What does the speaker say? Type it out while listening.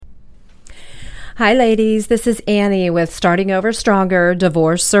Hi, ladies. This is Annie with Starting Over Stronger,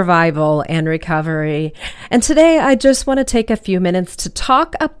 Divorce Survival and Recovery. And today I just want to take a few minutes to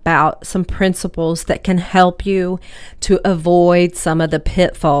talk about some principles that can help you to avoid some of the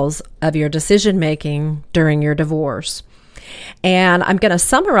pitfalls of your decision making during your divorce. And I'm going to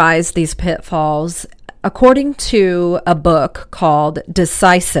summarize these pitfalls according to a book called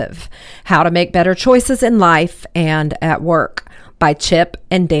Decisive: How to Make Better Choices in Life and at Work by Chip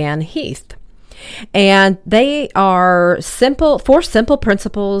and Dan Heath. And they are four simple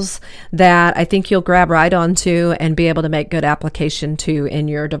principles that I think you'll grab right onto and be able to make good application to in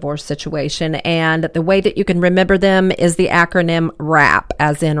your divorce situation. And the way that you can remember them is the acronym WRAP,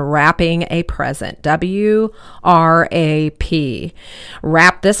 as in wrapping a present, WRAP.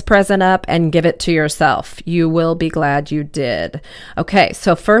 Wrap this present up and give it to yourself. You will be glad you did. Okay,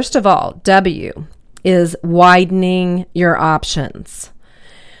 so first of all, W is widening your options.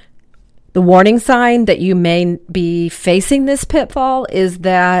 The warning sign that you may be facing this pitfall is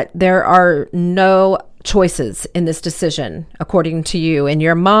that there are no choices in this decision, according to you. In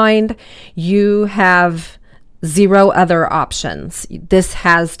your mind, you have zero other options. This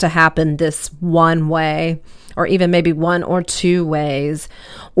has to happen this one way, or even maybe one or two ways,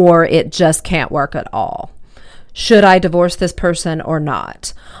 or it just can't work at all. Should I divorce this person or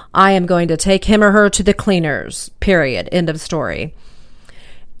not? I am going to take him or her to the cleaners, period, end of story.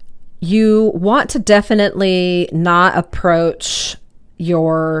 You want to definitely not approach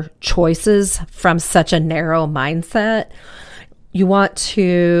your choices from such a narrow mindset. You want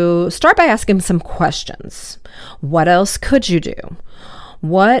to start by asking some questions. What else could you do?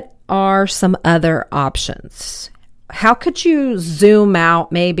 What are some other options? How could you zoom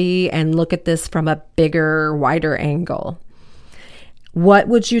out maybe and look at this from a bigger, wider angle? What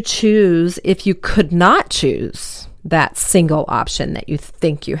would you choose if you could not choose that single option that you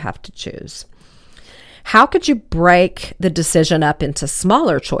think you have to choose? How could you break the decision up into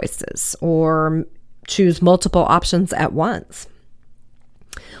smaller choices or choose multiple options at once?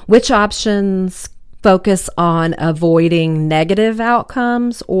 Which options focus on avoiding negative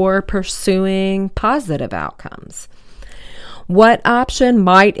outcomes or pursuing positive outcomes? What option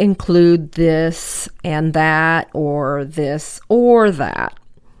might include this and that, or this or that?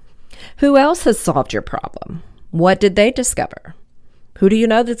 Who else has solved your problem? What did they discover? Who do you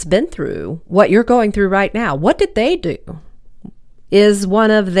know that's been through what you're going through right now? What did they do? Is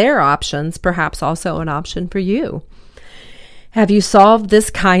one of their options perhaps also an option for you? Have you solved this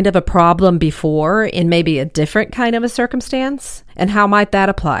kind of a problem before in maybe a different kind of a circumstance? And how might that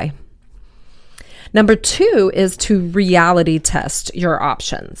apply? Number 2 is to reality test your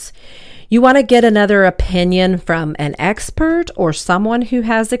options. You want to get another opinion from an expert or someone who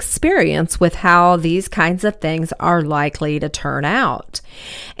has experience with how these kinds of things are likely to turn out.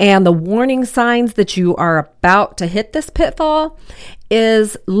 And the warning signs that you are about to hit this pitfall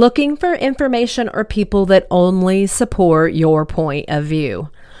is looking for information or people that only support your point of view,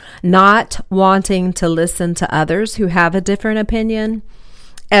 not wanting to listen to others who have a different opinion.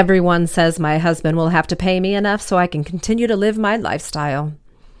 Everyone says my husband will have to pay me enough so I can continue to live my lifestyle.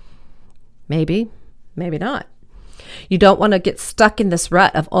 Maybe, maybe not. You don't want to get stuck in this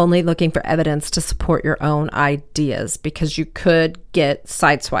rut of only looking for evidence to support your own ideas, because you could get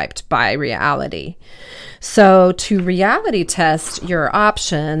sideswiped by reality. So to reality test your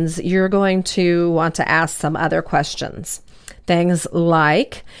options, you're going to want to ask some other questions. Things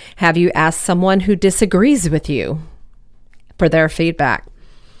like, have you asked someone who disagrees with you for their feedback?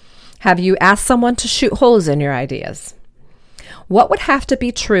 Have you asked someone to shoot holes in your ideas? What would have to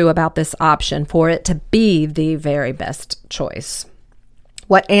be true about this option for it to be the very best choice?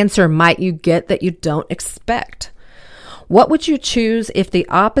 What answer might you get that you don't expect? What would you choose if the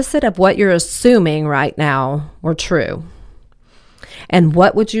opposite of what you're assuming right now were true? And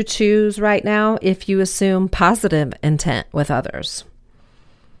what would you choose right now if you assume positive intent with others?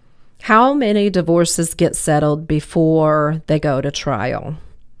 How many divorces get settled before they go to trial?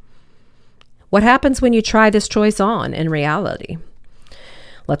 What happens when you try this choice on in reality?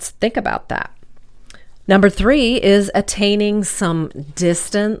 Let's think about that. Number 3 is attaining some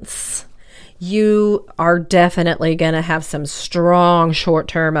distance. You are definitely going to have some strong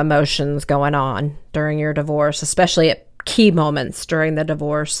short-term emotions going on during your divorce, especially at key moments during the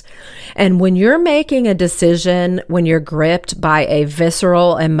divorce. And when you're making a decision, when you're gripped by a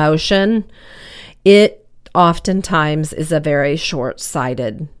visceral emotion, it oftentimes is a very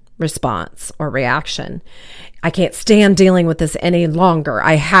short-sighted response or reaction. I can't stand dealing with this any longer.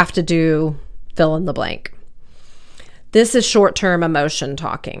 I have to do fill in the blank. This is short-term emotion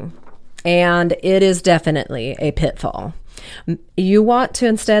talking, and it is definitely a pitfall. You want to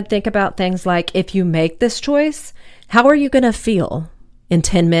instead think about things like, if you make this choice, how are you going to feel in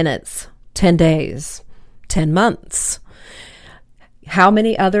 10 minutes, 10 days, 10 months? How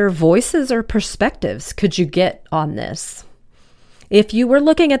many other voices or perspectives could you get on this? If you were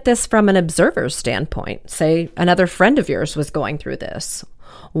looking at this from an observer's standpoint, say another friend of yours was going through this,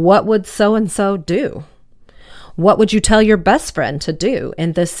 what would so-and-so do? What would you tell your best friend to do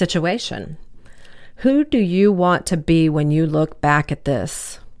in this situation? Who do you want to be when you look back at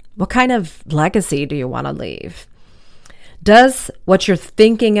this? What kind of legacy do you want to leave? Does what you're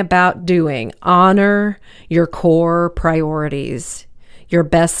thinking about doing honor your core priorities, your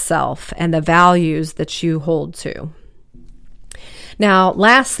best self, and the values that you hold to? Now,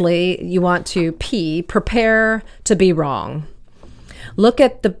 lastly, you want to prepare to be wrong. Look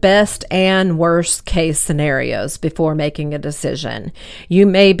at the best and worst case scenarios before making a decision. You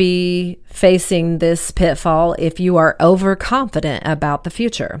may be facing this pitfall if you are overconfident about the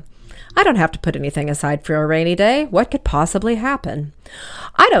future. I don't have to put anything aside for a rainy day. What could possibly happen?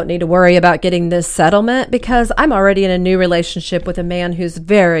 I don't need to worry about getting this settlement because I'm already in a new relationship with a man who's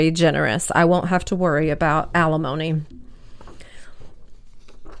very generous. I won't have to worry about alimony.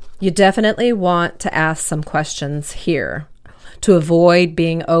 You definitely want to ask some questions here to avoid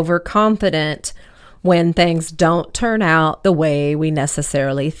being overconfident when things don't turn out the way we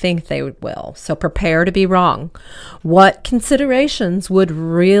necessarily think they will. So prepare to be wrong. What considerations would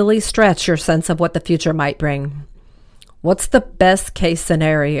really stretch your sense of what the future might bring? What's the best case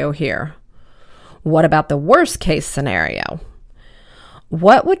scenario here? What about the worst case scenario?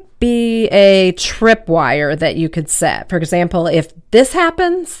 What would be a tripwire that you could set? For example, if this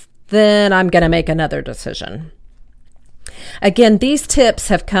happens, then I'm going to make another decision. Again, these tips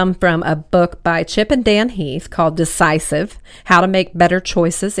have come from a book by Chip and Dan Heath called Decisive: How to Make Better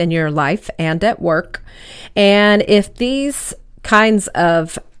Choices in Your Life and at Work. And if these kinds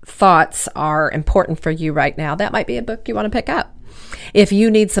of thoughts are important for you right now, that might be a book you want to pick up. If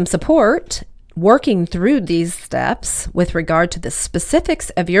you need some support working through these steps with regard to the specifics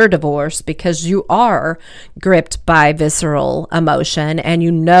of your divorce because you are gripped by visceral emotion and you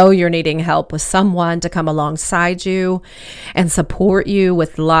know you're needing help with someone to come alongside you and support you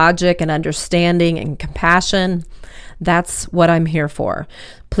with logic and understanding and compassion, that's what I'm here for.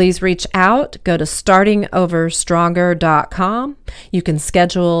 Please reach out. Go to startingoverstronger.com. You can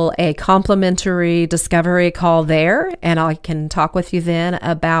schedule a complimentary discovery call there, and I can talk with you then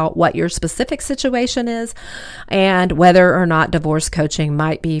about what your specific situation is and whether or not divorce coaching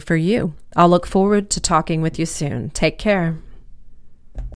might be for you. I'll look forward to talking with you soon. Take care.